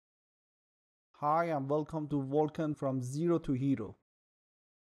Hi and welcome to Vulkan from Zero to Hero.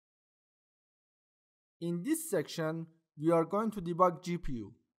 In this section, we are going to debug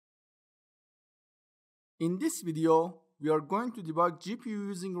GPU. In this video, we are going to debug GPU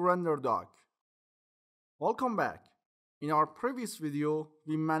using RenderDOC. Welcome back. In our previous video,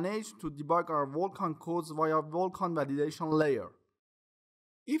 we managed to debug our Vulkan codes via Vulkan validation layer.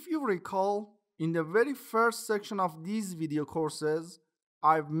 If you recall, in the very first section of these video courses,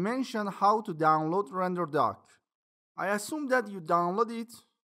 I've mentioned how to download RenderDOC. I assume that you download it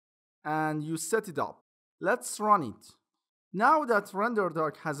and you set it up. Let's run it. Now that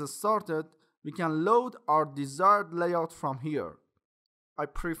RenderDOC has started, we can load our desired layout from here. I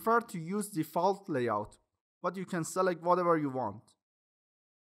prefer to use default layout, but you can select whatever you want.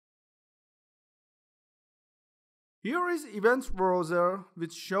 Here is Event Browser,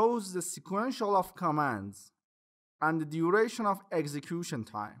 which shows the sequential of commands and the duration of execution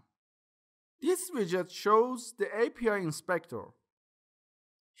time. This widget shows the API inspector.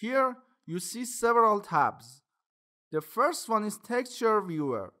 Here you see several tabs. The first one is Texture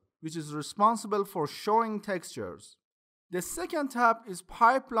Viewer, which is responsible for showing textures. The second tab is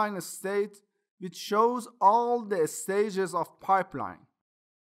Pipeline State, which shows all the stages of pipeline.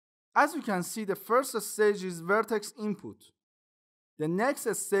 As you can see, the first stage is Vertex Input. The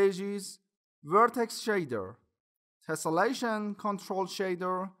next stage is Vertex Shader, Tessellation Control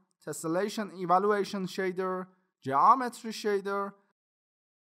Shader, Tessellation Evaluation Shader, Geometry Shader,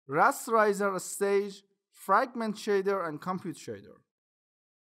 Rasterizer Stage, Fragment Shader, and Compute Shader.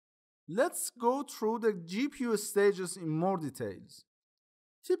 Let's go through the GPU stages in more details.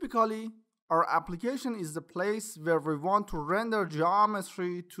 Typically, our application is the place where we want to render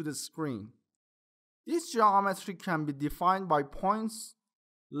geometry to the screen. This geometry can be defined by points,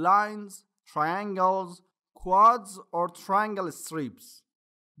 lines, triangles, quads, or triangle strips.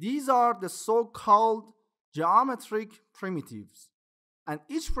 These are the so-called geometric primitives, and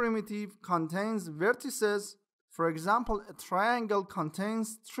each primitive contains vertices. For example, a triangle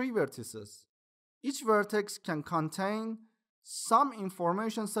contains 3 vertices. Each vertex can contain some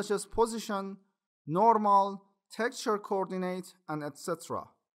information such as position, normal, texture coordinate, and etc.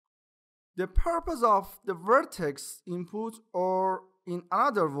 The purpose of the vertex input, or in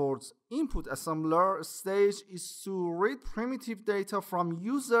other words, input assembler stage, is to read primitive data from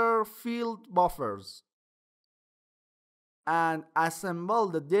user field buffers and assemble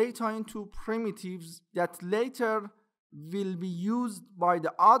the data into primitives that later will be used by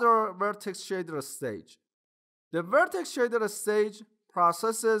the other vertex shader stage. The vertex shader stage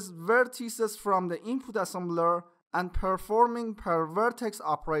processes vertices from the input assembler and performing per vertex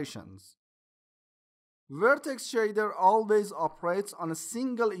operations. Vertex shader always operates on a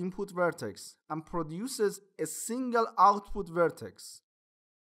single input vertex and produces a single output vertex.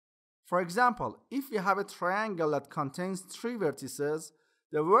 For example, if we have a triangle that contains 3 vertices,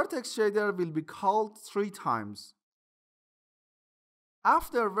 the vertex shader will be called 3 times.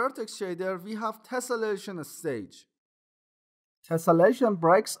 After vertex shader, we have tessellation stage. Tessellation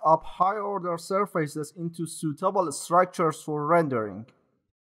breaks up high-order surfaces into suitable structures for rendering.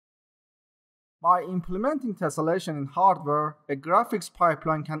 By implementing tessellation in hardware, a graphics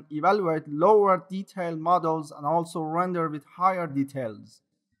pipeline can evaluate lower detail models and also render with higher details.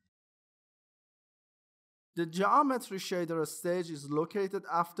 The geometry shader stage is located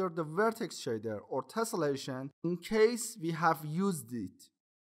after the vertex shader or tessellation in case we have used it,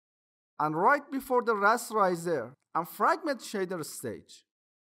 and right before the rasterizer and fragment shader stage.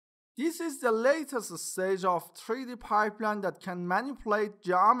 This is the latest stage of 3D pipeline that can manipulate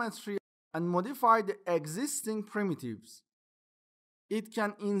geometry and modify the existing primitives. It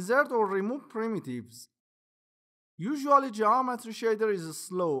can insert or remove primitives. Usually, geometry shader is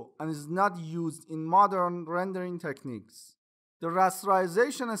slow and is not used in modern rendering techniques. The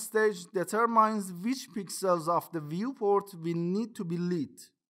rasterization stage determines which pixels of the viewport will need to be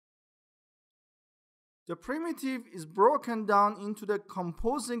lit. The primitive is broken down into the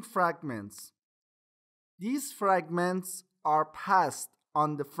composing fragments. These fragments are passed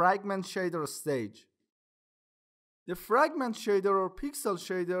on the fragment shader stage. The fragment shader or pixel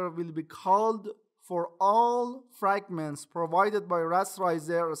shader will be called for all fragments provided by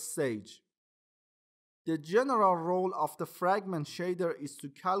rasterizer stage. The general role of the fragment shader is to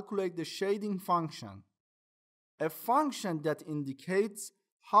calculate the shading function, a function that indicates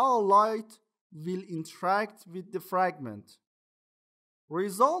how light will interact with the fragment,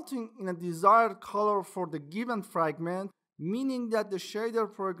 resulting in a desired color for the given fragment, meaning that the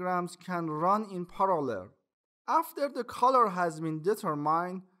shader programs can run in parallel. After the color has been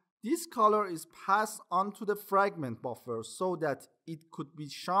determined, this color is passed on to the fragment buffer so that it could be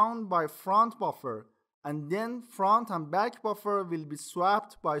shown by front buffer, and then front and back buffer will be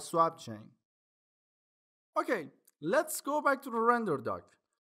swapped by swap chain. Okay, let's go back to the RenderDOC.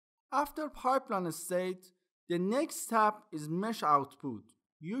 After pipeline state, the next step is mesh output.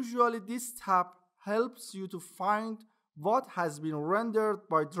 Usually this step helps you to find what has been rendered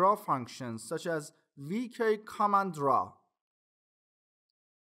by draw functions such as vk command draw.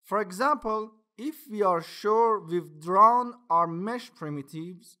 For example, if we are sure we've drawn our mesh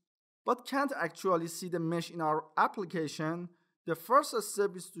primitives but can't actually see the mesh in our application, the first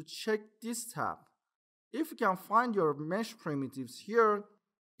step is to check this tab. If you can find your mesh primitives here,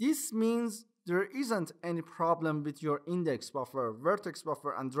 this means there isn't any problem with your index buffer, vertex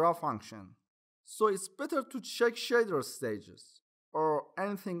buffer, and draw function. So it's better to check shader stages or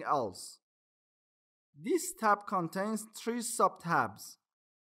anything else. This tab contains 3 subtabs.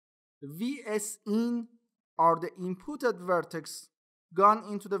 VSIN are the inputted vertex gone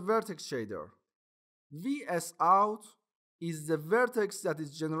into the vertex shader. VSOut is the vertex that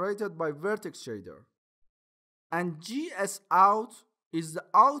is generated by vertex shader. And GSOut is the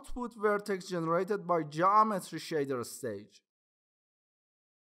output vertex generated by geometry shader stage.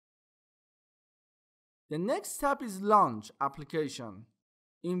 The next step is launch application,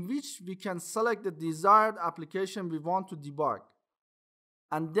 in which we can select the desired application we want to debug,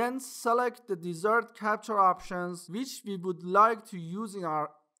 and then select the desired capture options which we would like to use in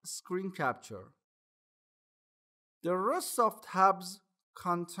our screen capture. The rest of tabs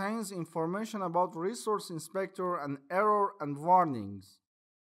contains information about resource inspector and error and warnings.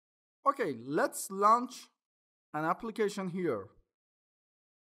 Okay, let's launch an application here.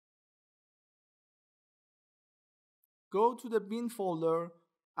 Go to the bin folder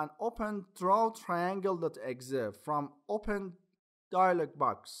and open drawtriangle.exe from open dialog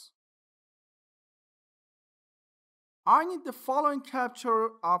box. I need the following capture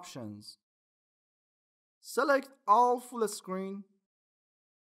options. Select all full screen,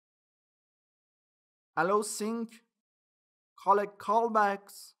 allow sync, collect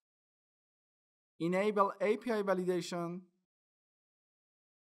callbacks, enable API validation,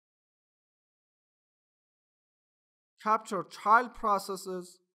 capture child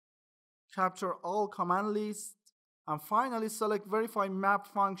processes, capture all command lists, and finally select verify map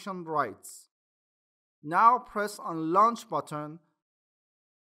function rights. Now press on launch button,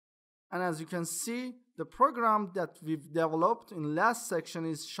 and as you can see, the program that we've developed in last section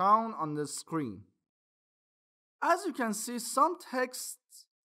is shown on the screen. As you can see, some texts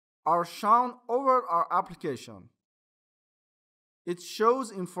are shown over our application. It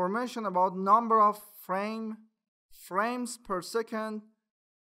shows information about number of frames per second,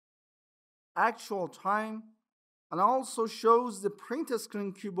 actual time, and also shows the print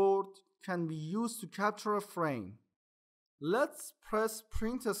screen keyboard can be used to capture a frame. Let's press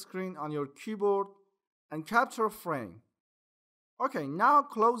print screen on your keyboard and capture a frame. Okay, now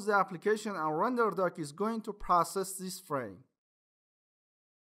close the application and RenderDOC is going to process this frame.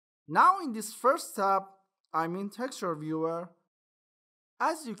 Now in this first tab, I'm in texture viewer.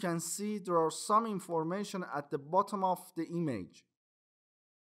 As you can see, there are some information at the bottom of the image.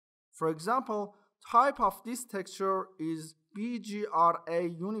 For example, type of this texture is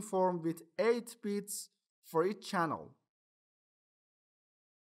BGRA uniform with 8 bits for each channel.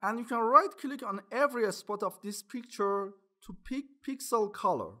 And you can right click on every spot of this picture to pick pixel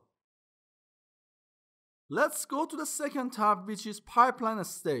color. Let's go to the second tab, which is pipeline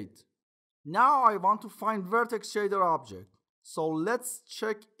state. Now I want to find vertex shader object. So let's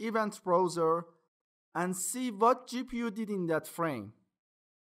check event browser and see what GPU did in that frame.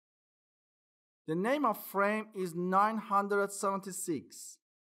 The name of frame is 976.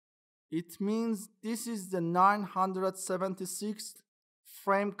 It means this is the 976th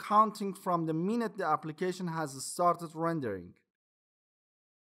frame counting from the minute the application has started rendering.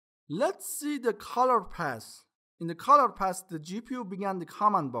 Let's see the color path. In the color path, the GPU began the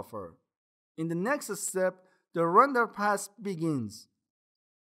command buffer. In the next step, the render path begins.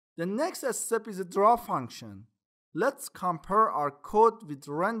 The next step is a draw function. Let's compare our code with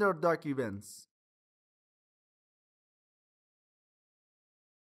RenderDOC events.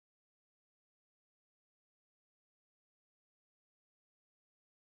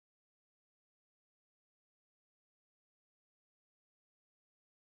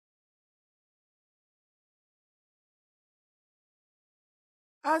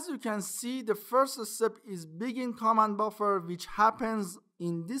 As you can see, the first step is begin command buffer, which happens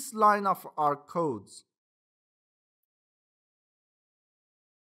in this line of our codes.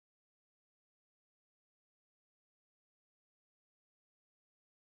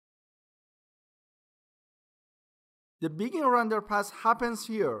 The begin render pass happens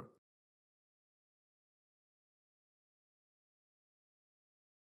here.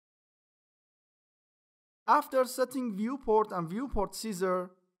 After setting viewport and viewport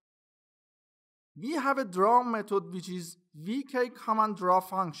scissor, we have a draw method which is vk command draw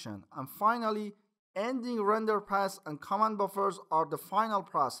function, and finally ending render pass and command buffers are the final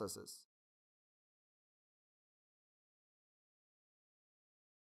processes.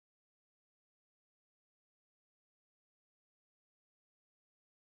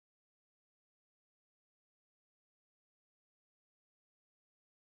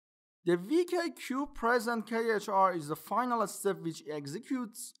 The vk present khr is the final step which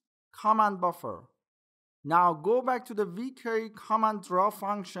executes command buffer. Now go back to the vk command draw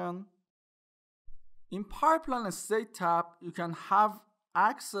function. In pipeline state tab, you can have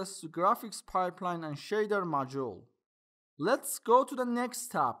access to graphics pipeline and shader module. Let's go to the next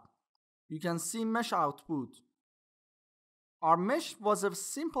tab. You can see mesh output. Our mesh was a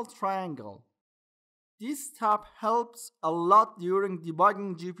simple triangle. This tab helps a lot during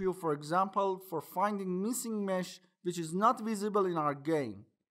debugging GPU, for example, for finding missing mesh which is not visible in our game.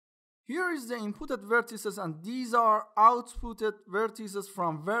 Here is the inputted vertices, and these are outputted vertices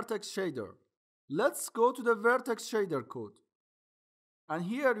from vertex shader. Let's go to the vertex shader code. And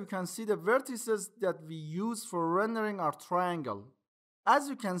here you can see the vertices that we use for rendering our triangle. As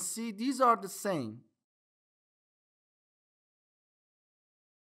you can see, these are the same.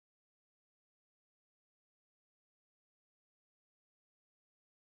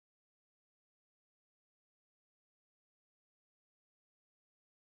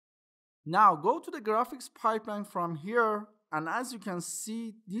 Now go to the graphics pipeline from here, and as you can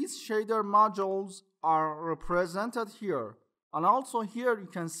see, these shader modules are represented here. And also here you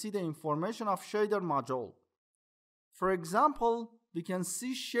can see the information of shader module. For example, we can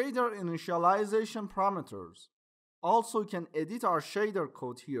see shader initialization parameters. Also, you can edit our shader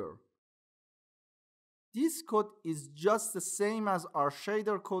code here. This code is just the same as our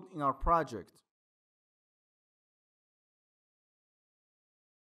shader code in our project.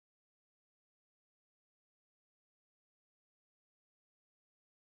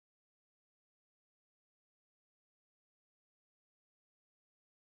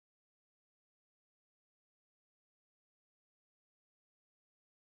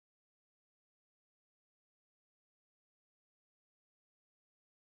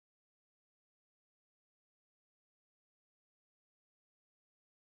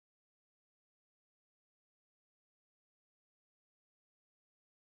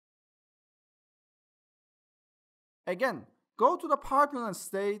 Again, go to the pipeline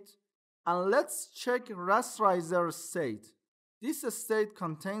state and let's check rasterizer state. This state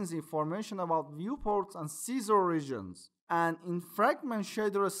contains information about viewports and scissor regions. And in Fragment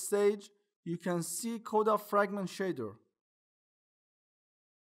shader stage, you can see code of Fragment shader.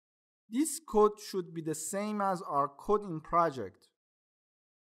 This code should be the same as our code in project.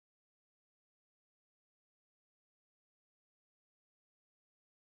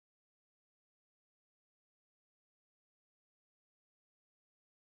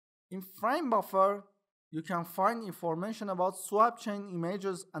 In FrameBuffer, you can find information about swap chain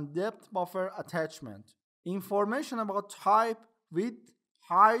images and depth buffer attachment. Information about type, width,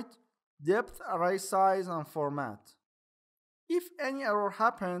 height, depth, array size, and format. If any error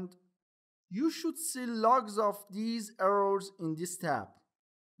happened, you should see logs of these errors in this tab.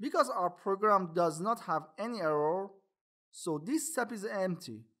 Because our program does not have any error, so this tab is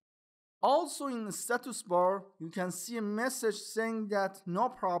empty. Also in the status bar, you can see a message saying that no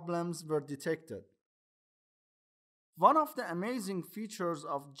problems were detected. One of the amazing features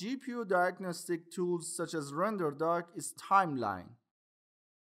of GPU diagnostic tools such as RenderDOC is timeline.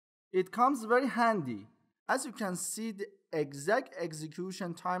 It comes very handy, as you can see the exact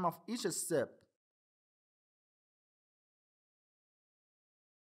execution time of each step.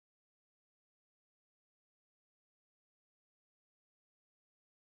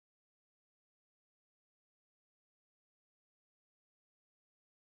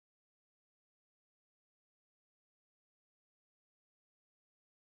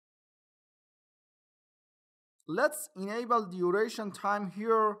 Let's enable duration time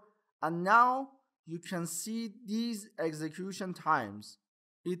here, and now you can see these execution times.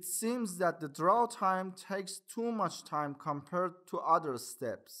 It seems that the draw time takes too much time compared to other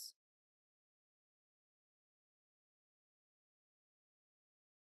steps.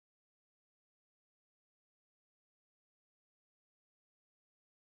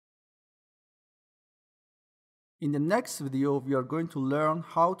 In the next video, we are going to learn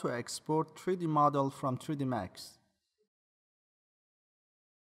how to export 3D model from 3D Max.